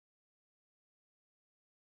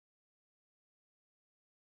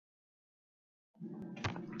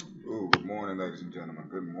Ooh, good morning, ladies and gentlemen.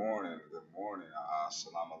 Good morning. Good morning.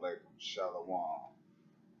 Assalamu alaikum. Shalom.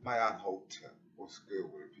 Mayan Hotep. What's good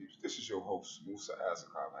with it, peeps? This is your host, Musa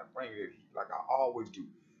Azakar, man. Bringing it heat like I always do,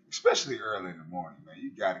 especially early in the morning, man.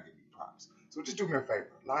 You got to give me props. So just do me a favor.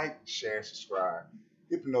 Like, share, subscribe.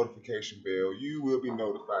 Hit the notification bell. You will be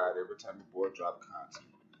notified every time your boy drop content.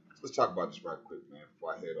 So let's talk about this right quick, man,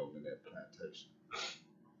 before I head over to that plantation.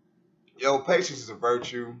 Yo, patience is a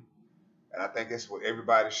virtue. And I think it's what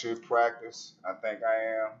everybody should practice. I think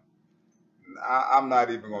I am. I'm not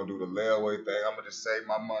even gonna do the layaway thing. I'm gonna just save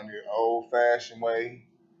my money the old-fashioned way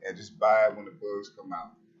and just buy it when the bugs come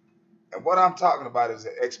out. And what I'm talking about is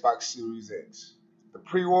the Xbox Series X. The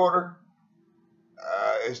pre-order,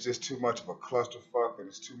 it's just too much of a clusterfuck, and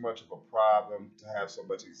it's too much of a problem to have so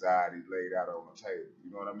much anxiety laid out on the table.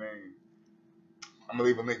 You know what I mean? I'm gonna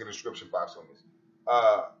leave a link in the description box on this.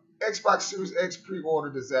 Xbox Series X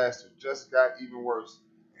pre-order disaster just got even worse.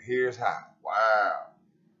 Here's how. Wow.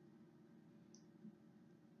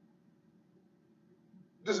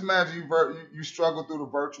 Just imagine you struggle through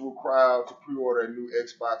the virtual crowd to pre-order a new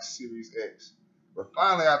Xbox Series X. But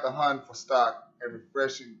finally, after hunting for stock and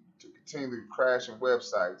refreshing to continually crashing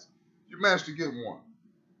websites, you manage to get one.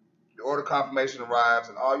 The order confirmation arrives,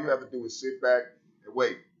 and all you have to do is sit back and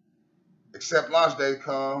wait. Except launch day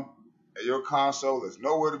come, and your console is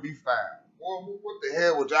nowhere to be found. Well, what the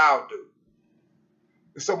hell would y'all do?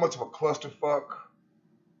 It's so much of a clusterfuck.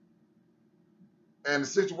 And the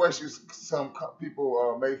situations some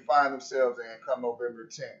people may find themselves in come November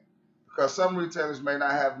 10th. Because some retailers may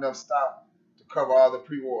not have enough stock to cover all the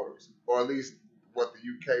pre-orders, or at least what the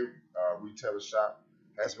UK retailer shop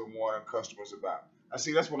has been warning customers about. I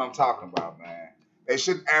see, that's what I'm talking about, man. They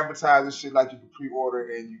shouldn't advertise this shit like you can pre-order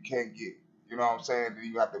and you can't get it. You know what I'm saying? Then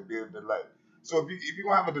you have to build a delay. So if you're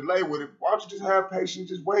going to have a delay with it, why don't you just have patience,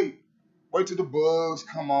 just wait. Wait till the bugs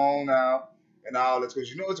come on out and all that. Because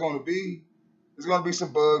you know it's going to be. There's going to be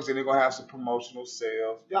some bugs and they're going to have some promotional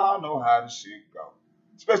sales. Y'all know how the shit go.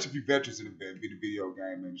 Especially if you're veterans in the video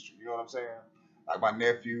game industry. You know what I'm saying? Like my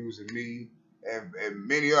nephews and me and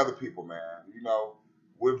many other people, man. You know,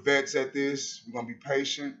 we're vets at this. We're going to be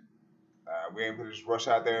patient. We ain't going to just rush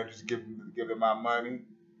out there and just give them our money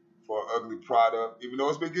for an ugly product. Even though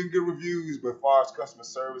it's been getting good reviews, but as far as customer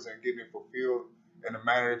service and getting it fulfilled in the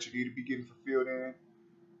manner that you need to be getting fulfilled in,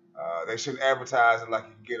 they shouldn't advertise it like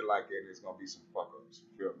you can get it like that, and it's going to be some fuck-ups.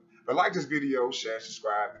 You feel me? But like this video, share,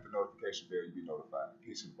 subscribe, hit the notification bell, you'll be notified.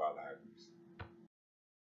 Peace and bye.